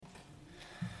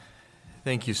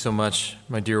Thank you so much,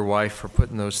 my dear wife, for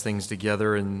putting those things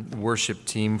together, and the worship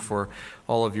team for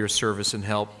all of your service and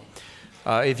help.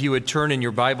 If you would turn in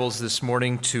your Bibles this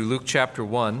morning to Luke chapter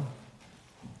 1.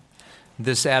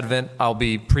 This Advent, I'll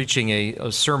be preaching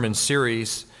a sermon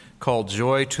series called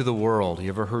Joy to the World. You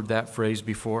ever heard that phrase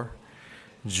before?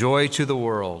 Joy to the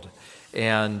World.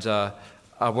 And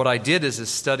what I did is a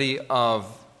study of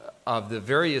the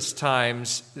various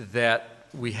times that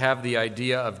we have the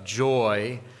idea of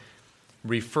joy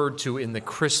referred to in the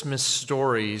Christmas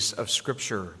stories of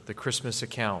Scripture, the Christmas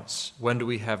accounts. When do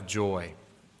we have joy?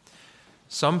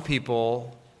 Some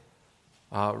people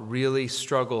really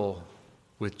struggle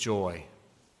with joy.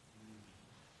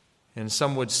 And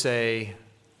some would say,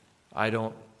 I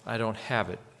don't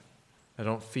have it. I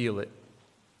don't feel it.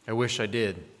 I wish I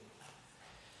did.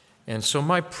 And so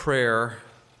my prayer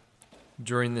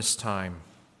during this time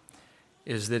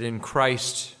is that in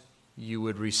Christ you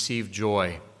would receive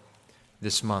joy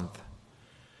this month,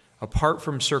 apart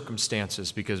from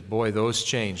circumstances, because boy, those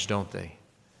change, don't they?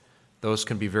 Those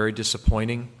can be very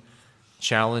disappointing,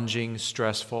 challenging,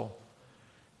 stressful,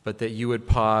 but that you would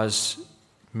pause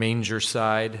manger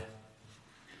side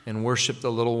and worship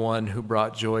the little one who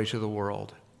brought joy to the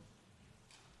world.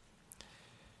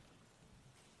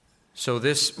 So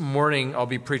this morning I'll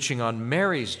be preaching on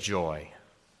Mary's joy.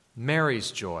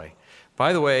 Mary's joy.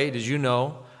 By the way, did you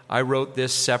know I wrote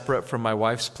this separate from my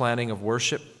wife's planning of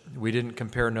worship? We didn't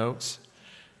compare notes.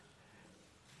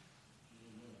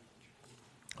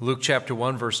 Luke chapter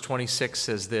 1, verse 26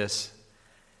 says this: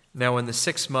 Now in the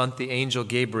 6th month, the angel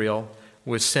Gabriel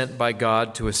was sent by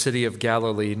God to a city of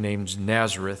Galilee named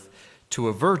Nazareth to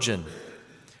a virgin,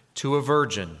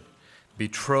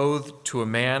 betrothed to a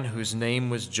man whose name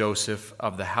was Joseph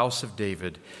of the house of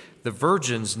David. The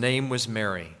virgin's name was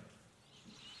Mary.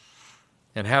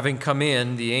 And having come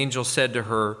in, the angel said to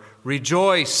her,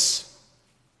 Rejoice,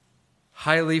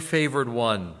 highly favored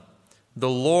one, the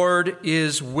Lord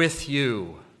is with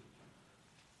you.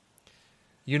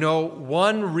 You know,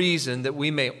 one reason that we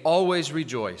may always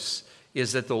rejoice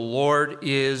is that the Lord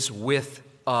is with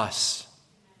us.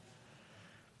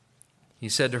 He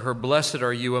said to her, Blessed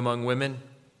are you among women.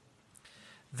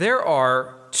 There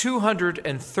are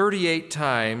 238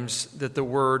 times that the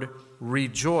word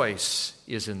rejoice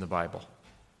is in the Bible.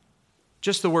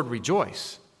 Just the word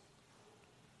rejoice.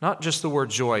 Not just the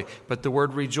word joy, but the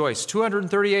word rejoice.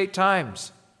 238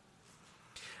 times.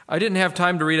 I didn't have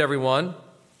time to read every one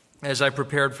as I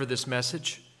prepared for this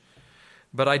message,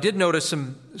 but I did notice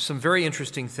some very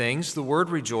interesting things. The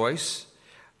word rejoice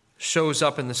shows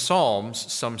up in the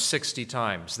Psalms some 60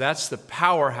 times. That's the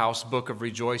powerhouse book of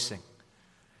rejoicing.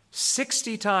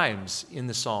 60 times in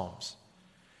the Psalms.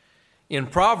 In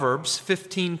Proverbs,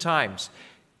 15 times.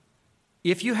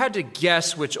 If you had to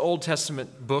guess which Old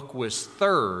Testament book was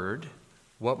third,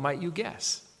 what might you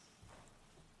guess?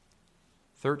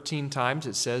 13 times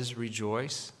it says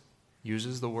rejoice,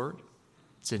 uses the word.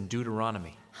 It's in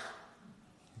Deuteronomy.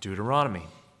 Deuteronomy,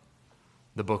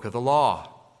 the book of the law.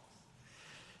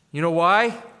 You know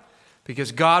why?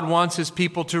 Because God wants His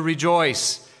people to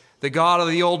rejoice. The God of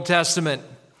the Old Testament,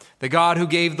 the God who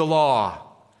gave the law.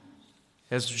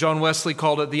 As John Wesley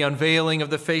called it, the unveiling of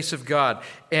the face of God.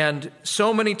 And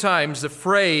so many times, the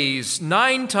phrase,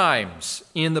 9 times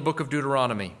in the book of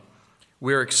Deuteronomy,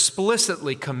 we're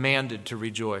explicitly commanded to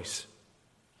rejoice.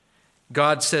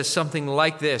 God says something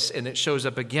like this, and it shows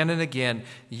up again and again: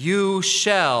 You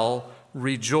shall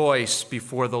rejoice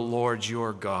before the Lord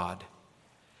your God.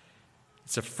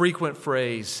 It's a frequent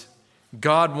phrase.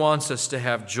 God wants us to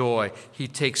have joy. He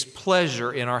takes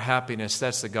pleasure in our happiness.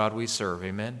 That's the God we serve.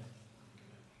 Amen?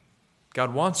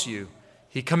 God wants you.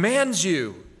 He commands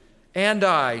you and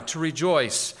I to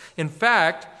rejoice. In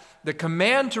fact, the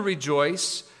command to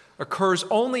rejoice occurs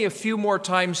only a few more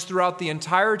times throughout the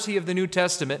entirety of the New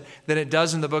Testament than it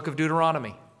does in the book of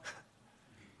Deuteronomy.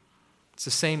 It's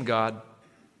the same God.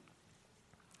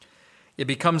 It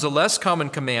becomes a less common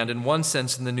command in one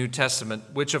sense in the New Testament,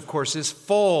 which of course is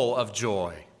full of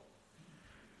joy.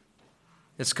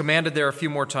 It's commanded there a few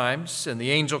more times, and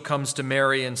the angel comes to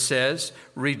Mary and says,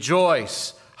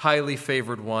 Rejoice, highly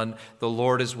favored one, the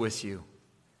Lord is with you.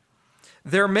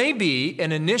 There may be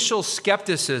an initial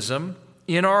skepticism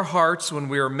in our hearts when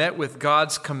we are met with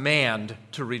God's command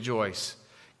to rejoice.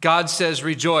 God says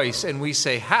rejoice, and we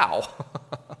say, how?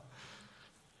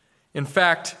 In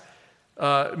fact,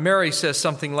 Mary says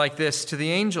something like this to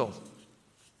the angel.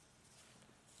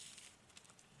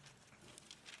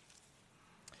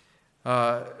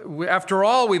 After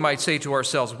all, we might say to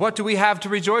ourselves, what do we have to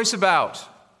rejoice about?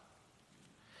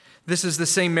 This is the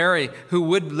same Mary who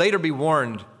would later be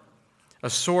warned A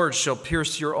sword shall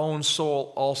pierce your own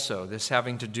soul also. This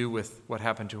having to do with what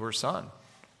happened to her son.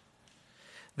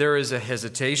 There is a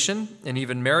hesitation, and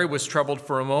even Mary was troubled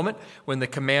for a moment when the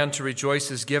command to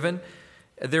rejoice is given.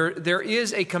 There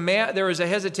is a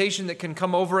hesitation that can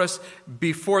come over us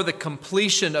before the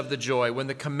completion of the joy, when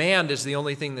the command is the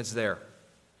only thing that's there.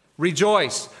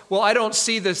 Rejoice. Well, I don't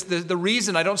see the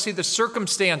reason, I don't see the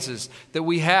circumstances that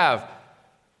we have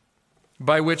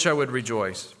by which I would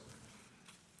rejoice.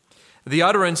 The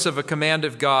utterance of a command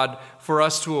of God for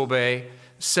us to obey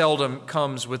seldom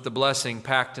comes with the blessing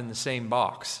packed in the same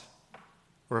box.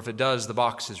 Or if it does, the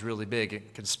box is really big.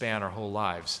 It can span our whole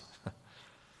lives.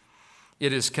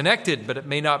 It is connected, but it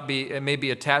may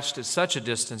be attached at such a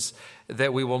distance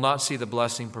that we will not see the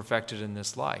blessing perfected in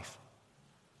this life.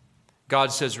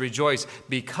 God says, rejoice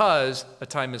because a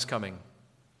time is coming.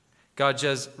 God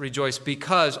says, rejoice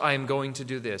because I am going to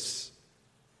do this.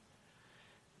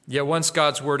 Yet once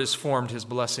God's word is formed, his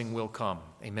blessing will come.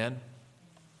 Amen?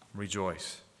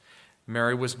 Rejoice.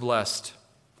 Mary was blessed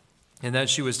in that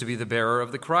she was to be the bearer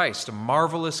of the Christ, a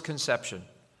marvelous conception.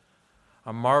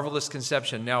 A marvelous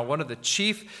conception. Now, one of the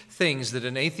chief things that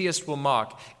an atheist will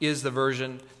mock is the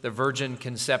virgin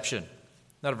conception.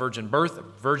 Not a virgin birth, a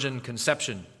virgin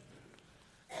conception.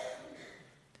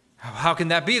 How can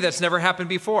that be? That's never happened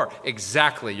before.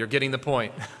 Exactly. You're getting the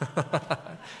point.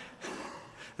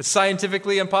 It's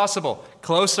scientifically impossible.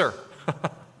 Closer.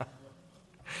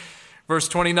 Verse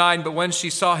 29, but when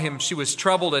she saw him, she was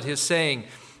troubled at his saying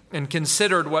and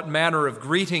considered what manner of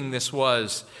greeting this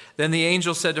was. Then the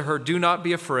angel said to her, do not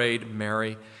be afraid,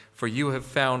 Mary, for you have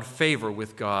found favor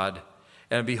with God.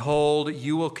 And behold,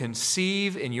 you will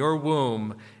conceive in your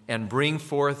womb and bring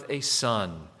forth a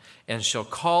son, and shall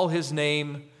call his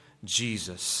name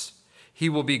Jesus. He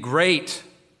will be great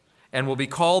and will be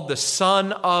called the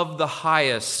Son of the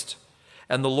Highest.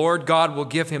 And the Lord God will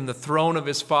give him the throne of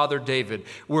his father David.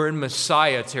 We're in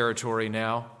Messiah territory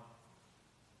now.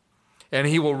 And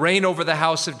he will reign over the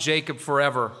house of Jacob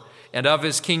forever. And of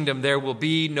his kingdom there will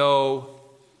be no...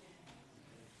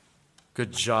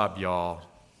 Good job, y'all.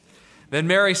 Then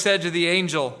Mary said to the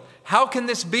angel, how can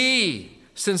this be,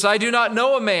 since I do not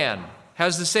know a man?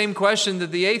 Has the same question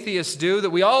that the atheists do, that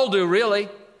we all do really.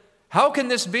 How can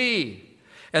this be?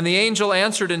 And the angel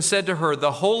answered and said to her,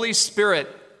 the Holy Spirit,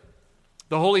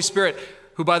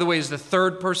 who by the way is the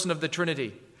third person of the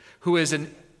Trinity, who is a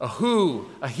who,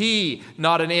 a he,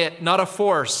 not an it, not a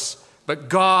force, but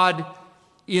God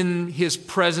in his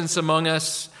presence among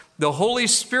us. The Holy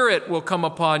Spirit will come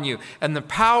upon you, and the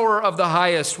power of the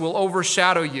highest will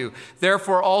overshadow you.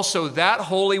 Therefore also that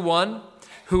Holy One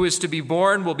who is to be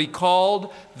born will be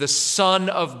called the Son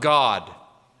of God.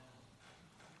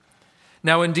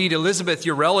 Now indeed, Elizabeth,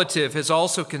 your relative, has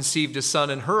also conceived a son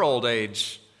in her old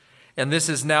age, and this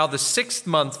is now the 6th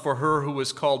month for her who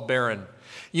was called barren.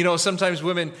 You know, sometimes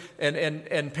women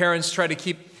and parents try to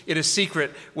keep it a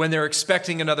secret when they're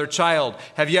expecting another child.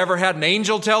 Have you ever had an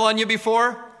angel tell on you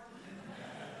before?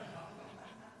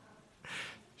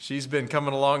 She's been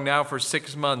coming along now for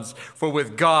 6 months. For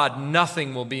with God,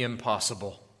 nothing will be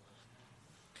impossible.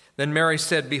 Then Mary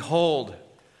said, behold,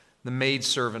 the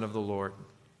maidservant of the Lord.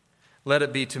 Let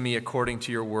it be to me according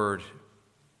to your word.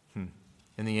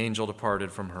 And the angel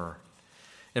departed from her.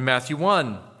 In Matthew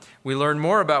 1, we learn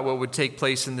more about what would take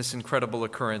place in this incredible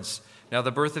occurrence. Now,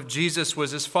 the birth of Jesus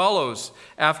was as follows.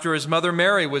 After his mother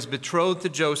Mary was betrothed to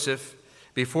Joseph,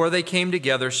 before they came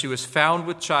together, she was found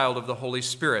with child of the Holy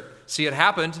Spirit. See, it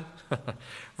happened.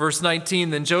 Verse 19,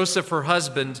 then Joseph, her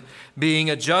husband, being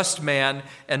a just man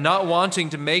and not wanting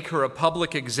to make her a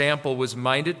public example, was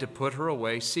minded to put her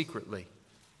away secretly,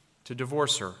 to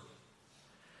divorce her.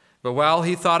 But while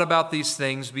he thought about these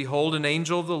things, behold, an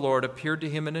angel of the Lord appeared to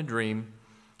him in a dream,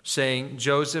 saying,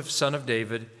 Joseph, son of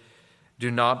David,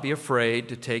 do not be afraid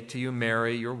to take to you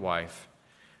Mary, your wife,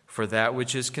 for that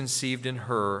which is conceived in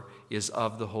her is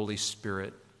of the Holy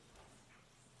Spirit.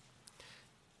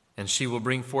 And she will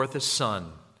bring forth a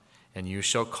son, and you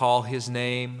shall call his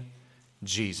name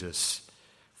Jesus,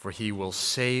 for he will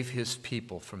save his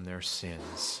people from their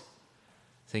sins.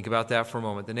 Think about that for a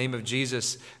moment. The name of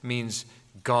Jesus means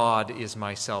God is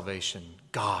my salvation.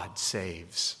 God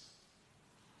saves.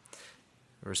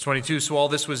 Verse 22, so all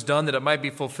this was done that it might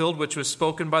be fulfilled, which was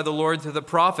spoken by the Lord through the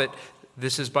prophet.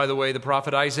 This is, by the way, the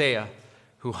prophet Isaiah,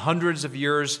 who hundreds of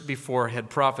years before had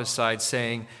prophesied,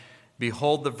 saying,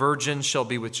 behold, the virgin shall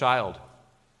be with child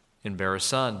and bear a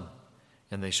son,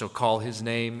 and they shall call his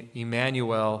name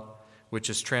Emmanuel, which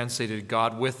is translated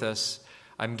God with us.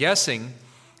 I'm guessing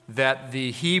that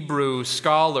the Hebrew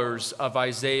scholars of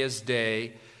Isaiah's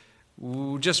day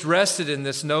just rested in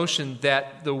this notion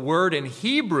that the word in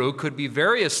Hebrew could be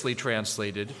variously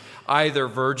translated, either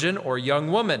virgin or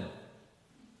young woman.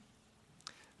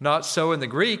 Not so in the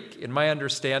Greek. In my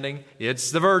understanding,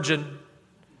 it's the virgin.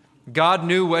 God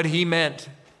knew what he meant.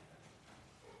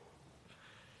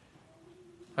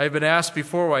 I've been asked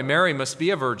before why Mary must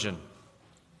be a virgin.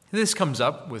 This comes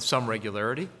up with some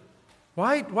regularity.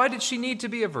 Why did she need to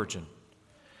be a virgin?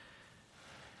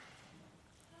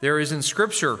 There is in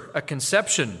Scripture a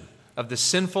conception of the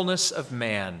sinfulness of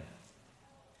man.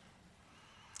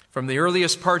 From the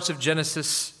earliest parts of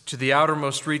Genesis to the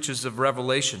outermost reaches of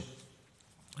Revelation,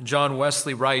 John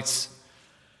Wesley writes,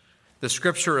 the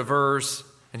Scripture avers,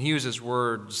 and he uses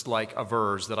words like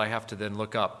avers that I have to then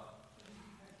look up.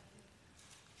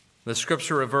 The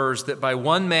Scripture avers that by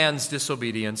one man's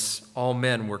disobedience, all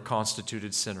men were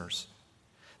constituted sinners.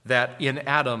 That in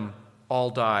Adam, all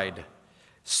died.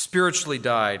 Spiritually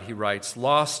died, he writes,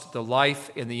 lost the life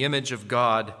in the image of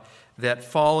God, that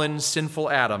fallen, sinful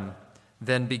Adam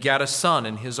then begat a son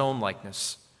in his own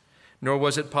likeness. Nor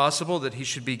was it possible that he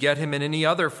should beget him in any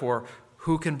other, for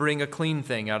who can bring a clean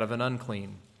thing out of an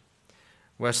unclean?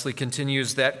 Wesley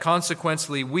continues that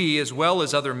consequently we, as well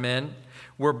as other men,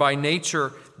 were by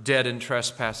nature dead in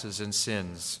trespasses and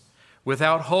sins,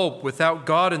 without hope, without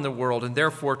God in the world, and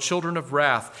therefore children of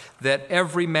wrath, that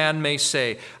every man may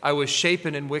say, I was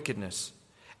shapen in wickedness,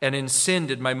 and in sin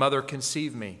did my mother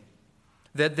conceive me.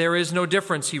 That there is no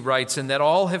difference, he writes, and that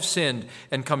all have sinned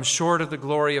and come short of the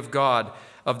glory of God,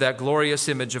 of that glorious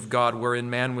image of God wherein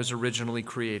man was originally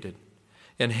created.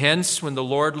 And hence, when the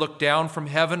Lord looked down from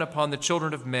heaven upon the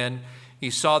children of men, he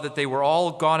saw that they were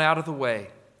all gone out of the way,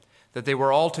 that they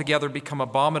were altogether become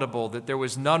abominable, that there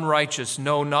was none righteous,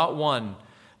 no, not one,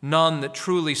 none that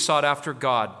truly sought after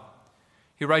God.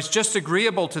 He writes, just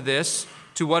agreeable to this,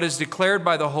 to what is declared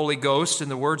by the Holy Ghost in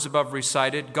the words above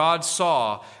recited, God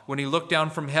saw, when he looked down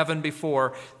from heaven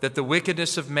before, that the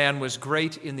wickedness of man was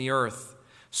great in the earth,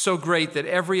 so great that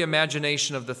every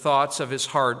imagination of the thoughts of his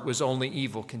heart was only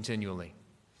evil continually.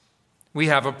 We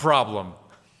have a problem.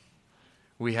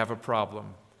 We have a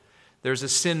problem. There's a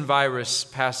sin virus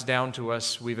passed down to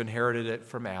us. We've inherited it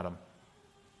from Adam.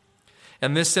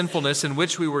 And this sinfulness in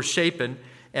which we were shapen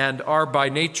and are by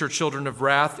nature children of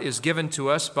wrath is given to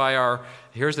us by our,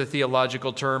 here's the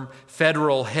theological term,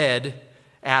 federal head,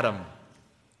 Adam.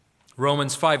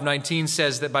 Romans 5:19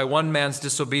 says that by one man's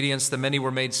disobedience the many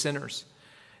were made sinners,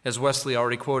 as Wesley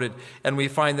already quoted, and we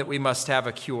find that we must have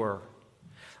a cure.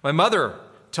 My mother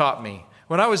taught me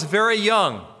when I was very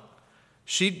young.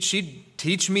 She'd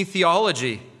teach me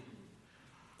theology.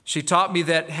 She taught me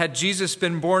that had Jesus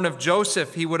been born of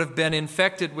Joseph, he would have been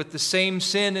infected with the same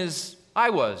sin as I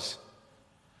was,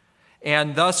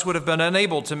 and thus would have been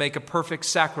unable to make a perfect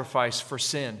sacrifice for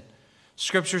sin.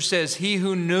 Scripture says, he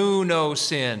who knew no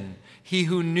sin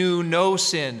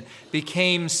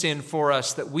became sin for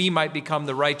us, that we might become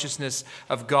the righteousness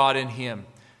of God in him.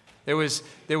 There was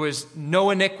no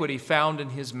iniquity found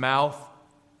in his mouth.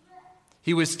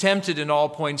 He was tempted in all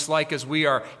points like as we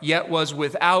are, yet was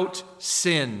without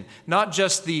sin. Not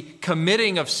just the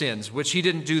committing of sins, which he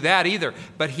didn't do that either,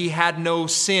 but he had no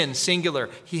sin, singular.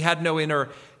 He had no inner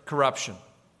corruption.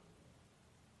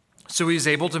 So he was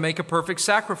able to make a perfect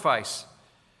sacrifice.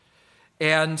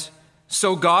 And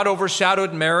so God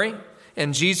overshadowed Mary,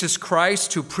 and Jesus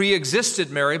Christ, who pre-existed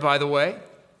Mary, by the way,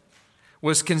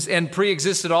 and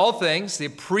pre-existed all things, the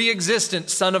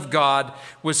pre-existent Son of God,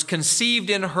 was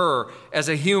conceived in her as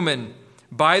a human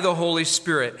by the Holy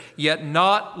Spirit, yet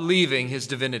not leaving his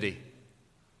divinity.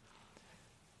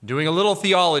 Doing a little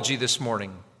theology this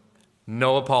morning,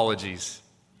 no apologies.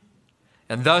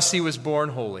 And thus he was born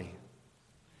holy.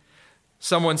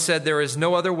 Someone said there is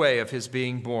no other way of his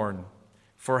being born,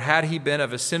 for had he been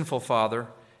of a sinful father,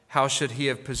 how should he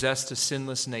have possessed a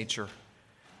sinless nature?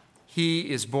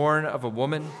 He is born of a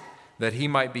woman that he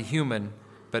might be human,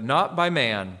 but not by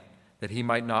man, that he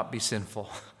might not be sinful.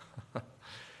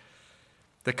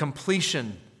 The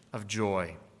completion of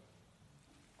joy.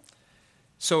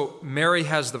 So Mary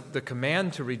has the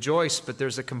command to rejoice, but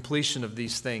there's a completion of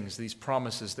these things, these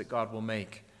promises that God will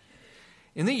make.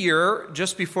 In the year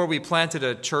just before we planted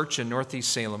a church in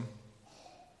Northeast Salem,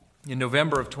 in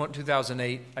November of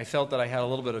 2008, I felt that I had a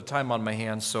little bit of time on my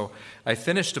hands, so I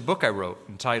finished a book I wrote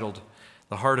entitled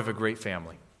The Heart of a Great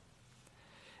Family.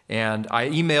 And I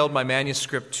emailed my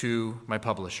manuscript to my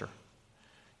publisher.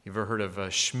 You ever heard of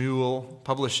Shmuel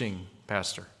Publishing,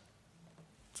 Pastor?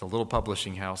 It's a little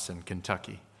publishing house in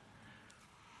Kentucky.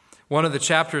 One of the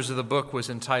chapters of the book was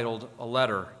entitled A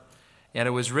Letter, and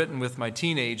it was written with my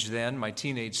teenage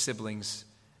siblings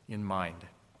in mind.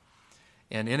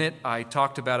 And in it, I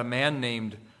talked about a man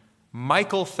named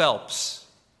Michael Phelps.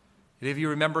 Any of you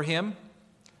remember him?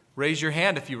 Raise your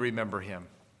hand if you remember him.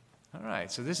 All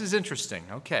right, so this is interesting.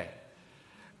 Okay.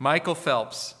 Michael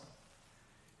Phelps.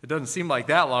 It doesn't seem like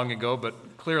that long ago,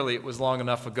 but clearly it was long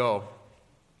enough ago.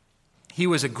 He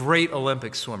was a great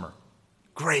Olympic swimmer.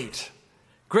 Great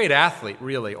athlete,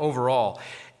 really, overall.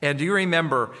 And do you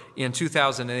remember in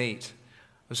 2008?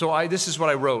 So this is what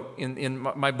I wrote in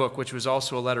my book, which was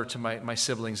also a letter to my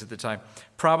siblings at the time.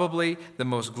 Probably the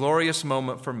most glorious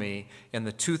moment for me in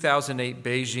the 2008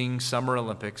 Beijing Summer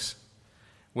Olympics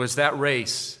was that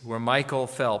race where Michael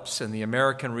Phelps and the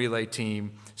American relay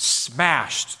team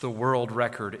smashed the world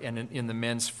record in the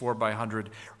men's 4x100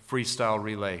 freestyle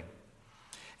relay.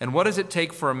 And what does it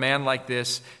take for a man like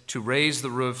this to raise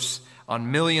the roofs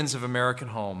on millions of American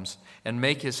homes and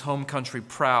make his home country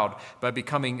proud by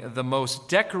becoming the most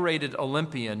decorated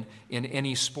Olympian in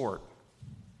any sport?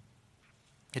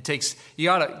 You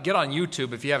ought to get on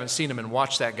YouTube if you haven't seen him and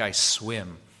watch that guy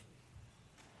swim.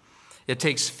 It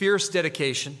takes fierce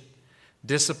dedication,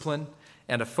 discipline,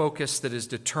 and a focus that is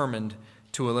determined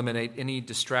to eliminate any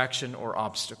distraction or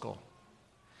obstacle.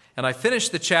 And I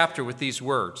finished the chapter with these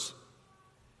words.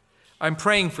 I'm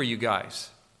praying for you guys.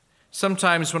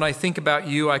 Sometimes when I think about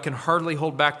you, I can hardly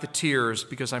hold back the tears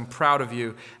because I'm proud of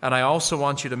you, and I also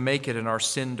want you to make it in our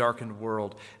sin-darkened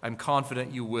world. I'm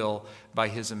confident you will by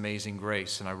His amazing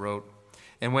grace. And I wrote,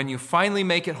 and when you finally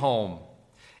make it home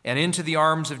and into the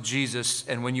arms of Jesus,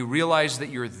 and when you realize that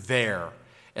you're there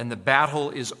and the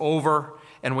battle is over,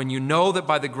 and when you know that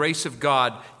by the grace of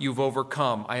God you've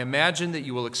overcome, I imagine that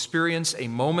you will experience a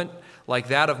moment like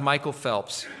that of Michael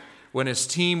Phelps when his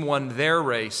team won their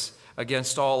race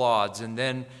against all odds. And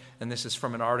this is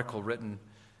from an article written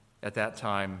at that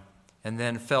time, and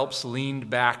then Phelps leaned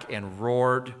back and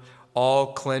roared, all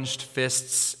clenched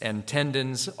fists and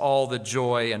tendons, all the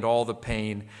joy and all the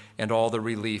pain and all the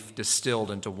relief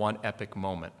distilled into one epic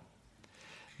moment.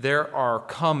 There are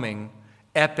coming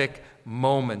epic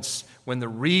moments when the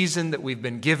reason that we've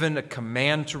been given a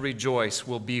command to rejoice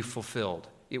will be fulfilled.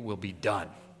 It will be done.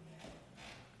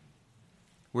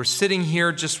 We're sitting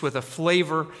here just with a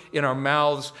flavor in our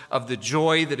mouths of the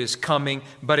joy that is coming,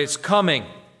 but it's coming.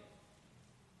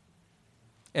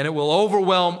 And it will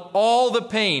overwhelm all the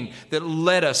pain that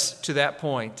led us to that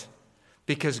point,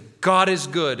 because God is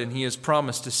good and He has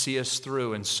promised to see us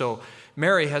through. And so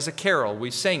Mary has a carol. We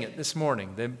sang it this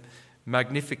morning, the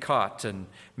Magnificat. And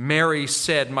Mary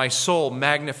said, my soul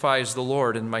magnifies the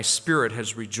Lord, and my spirit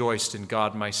has rejoiced in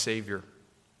God my Savior.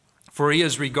 For He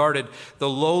has regarded the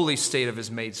lowly state of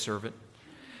His maidservant.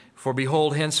 For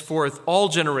behold, henceforth all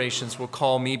generations will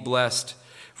call me blessed.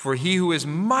 For He who is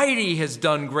mighty has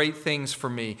done great things for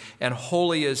me, and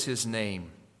holy is His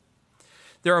name.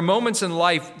 There are moments in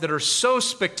life that are so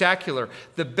spectacular.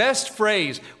 The best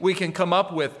phrase we can come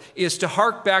up with is to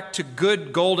hark back to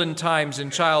good golden times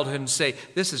in childhood and say,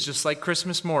 this is just like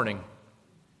Christmas morning.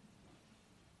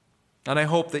 And I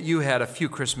hope that you had a few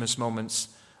Christmas moments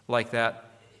like that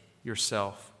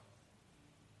yourself.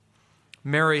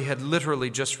 Mary had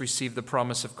literally just received the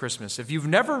promise of Christmas. If you've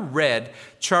never read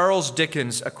Charles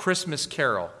Dickens' A Christmas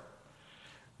Carol,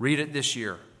 read it this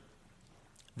year.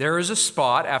 There is a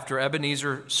spot after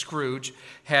Ebenezer Scrooge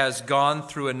has gone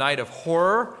through a night of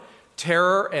horror,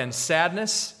 terror, and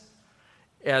sadness,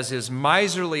 as his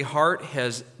miserly heart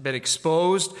has been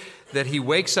exposed, that he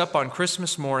wakes up on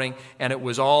Christmas morning and it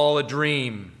was all a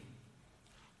dream.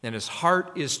 And his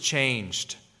heart is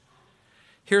changed.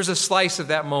 Here's a slice of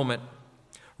that moment.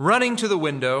 Running to the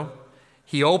window,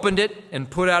 he opened it and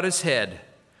put out his head.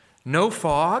 No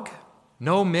fog,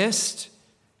 no mist,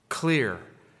 clear,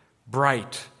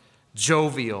 bright,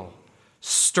 jovial,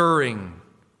 stirring,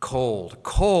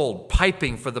 cold,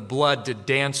 piping for the blood to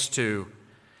dance to.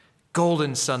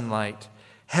 Golden sunlight,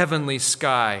 heavenly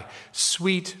sky,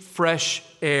 sweet, fresh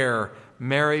air,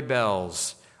 merry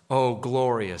bells. Oh,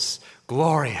 glorious,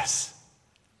 glorious.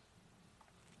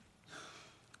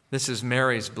 This is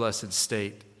Mary's blessed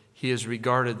state. He has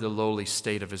regarded the lowly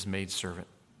state of His maidservant.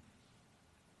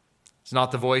 It's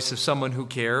not the voice of someone who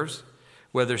cares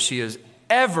whether she is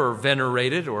ever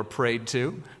venerated or prayed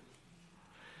to,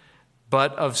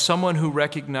 but of someone who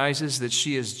recognizes that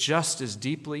she is just as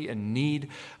deeply in need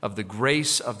of the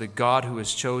grace of the God who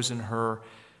has chosen her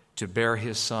to bear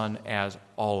His Son as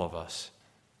all of us.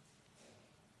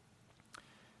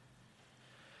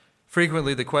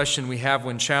 Frequently, the question we have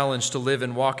when challenged to live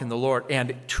and walk in the Lord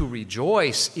and to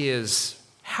rejoice is,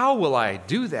 how will I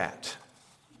do that?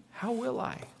 How will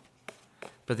I?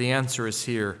 But the answer is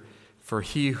here, for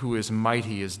He who is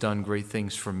mighty has done great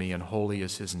things for me, and holy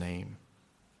is His name.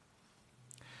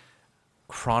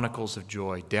 chronicles of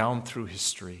joy down through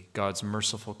history, God's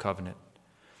merciful covenant.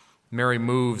 Mary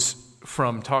moves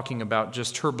from talking about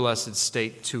just her blessed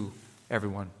state to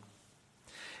everyone.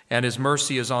 And his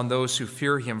mercy is on those who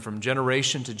fear him from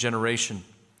generation to generation.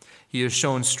 He has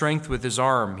shown strength with his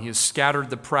arm. He has scattered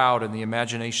the proud in the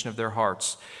imagination of their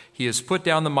hearts. He has put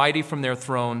down the mighty from their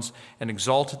thrones and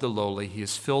exalted the lowly. He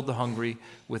has filled the hungry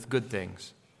with good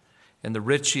things, and the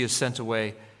rich he has sent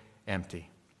away empty.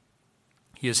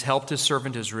 He has helped his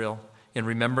servant Israel in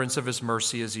remembrance of his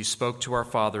mercy as he spoke to our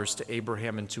fathers, to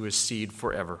Abraham and to his seed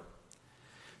forever.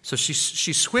 So she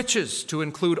switches to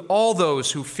include all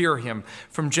those who fear him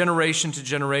from generation to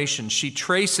generation. She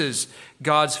traces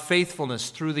God's faithfulness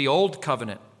through the old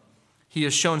covenant. He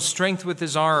has shown strength with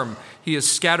his arm. He has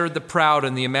scattered the proud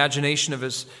in the imagination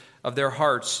of their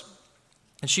hearts.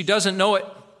 And she doesn't know it,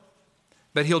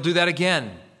 but he'll do that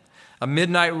again. A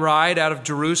midnight ride out of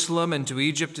Jerusalem into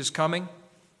Egypt is coming.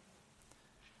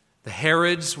 The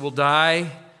Herods will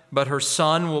die, but her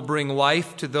Son will bring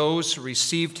life to those who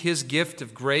received his gift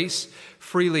of grace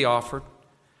freely offered.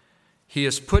 He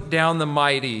has put down the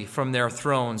mighty from their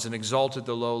thrones and exalted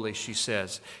the lowly, she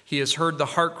says. He has heard the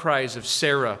heart cries of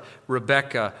Sarah,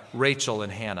 Rebekah, Rachel,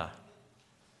 and Hannah.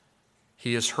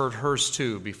 He has heard hers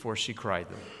too before she cried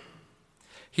them.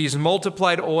 He's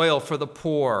multiplied oil for the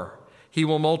poor. He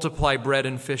will multiply bread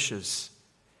and fishes.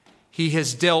 He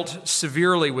has dealt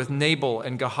severely with Nabal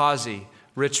and Gehazi,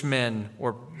 rich men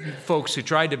or folks who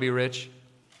tried to be rich,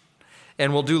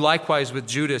 and will do likewise with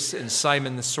Judas and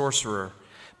Simon the sorcerer.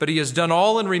 But he has done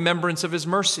all in remembrance of his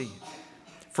mercy,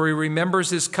 for he remembers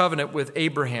his covenant with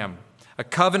Abraham, a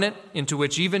covenant into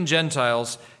which even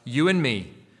Gentiles, you and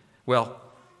me, well,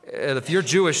 if you're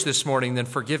Jewish this morning, then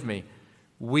forgive me,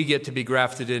 we get to be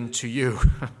grafted into you.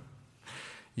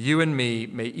 You and me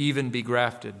may even be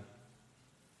grafted.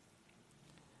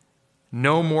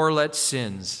 No more let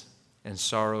sins and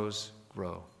sorrows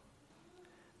grow,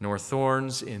 nor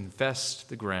thorns infest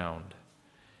the ground.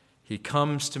 He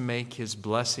comes to make his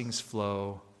blessings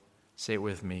flow, say it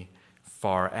with me,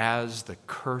 far as the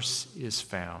curse is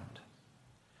found.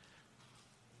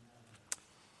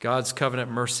 God's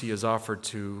covenant mercy is offered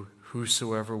to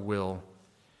whosoever will.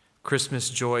 Christmas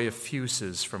joy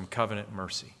effuses from covenant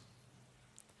mercy.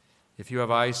 If you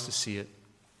have eyes to see it,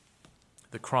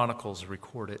 the Chronicles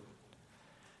record it.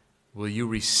 Will you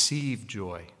receive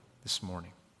joy this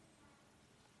morning?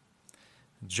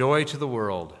 Joy to the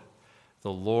world.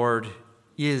 The Lord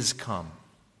is come.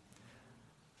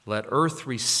 Let earth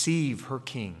receive her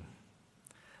King.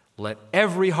 Let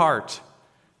every heart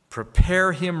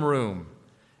prepare him room,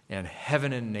 and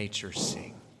heaven and nature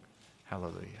sing.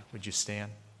 Hallelujah. Would you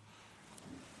stand?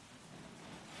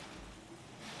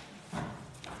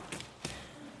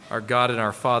 Our God and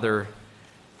our Father,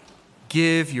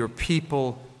 give your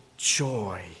people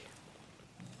joy.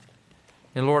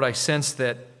 And Lord, I sense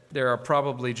that there are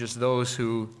probably just those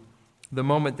who, the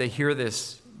moment they hear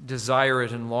this, desire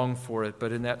it and long for it,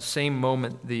 but in that same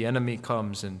moment, the enemy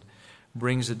comes and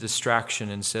brings a distraction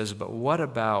and says, but what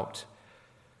about?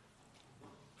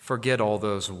 Forget all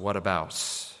those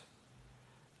what-abouts.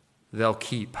 They'll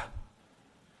keep.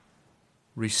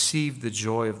 Receive the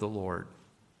joy of the Lord,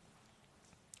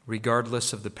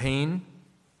 regardless of the pain,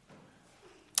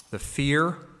 the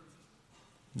fear,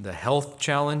 the health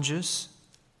challenges,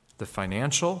 the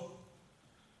financial,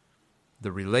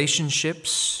 the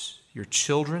relationships, your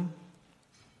children,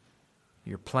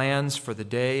 your plans for the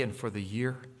day and for the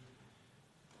year.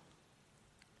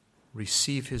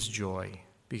 Receive his joy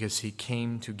because he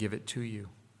came to give it to you.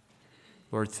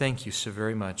 Lord, thank you so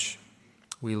very much.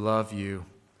 We love you.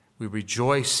 We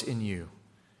rejoice in you.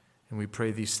 And we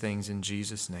pray these things in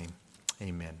Jesus' name.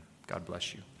 Amen. God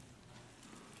bless you.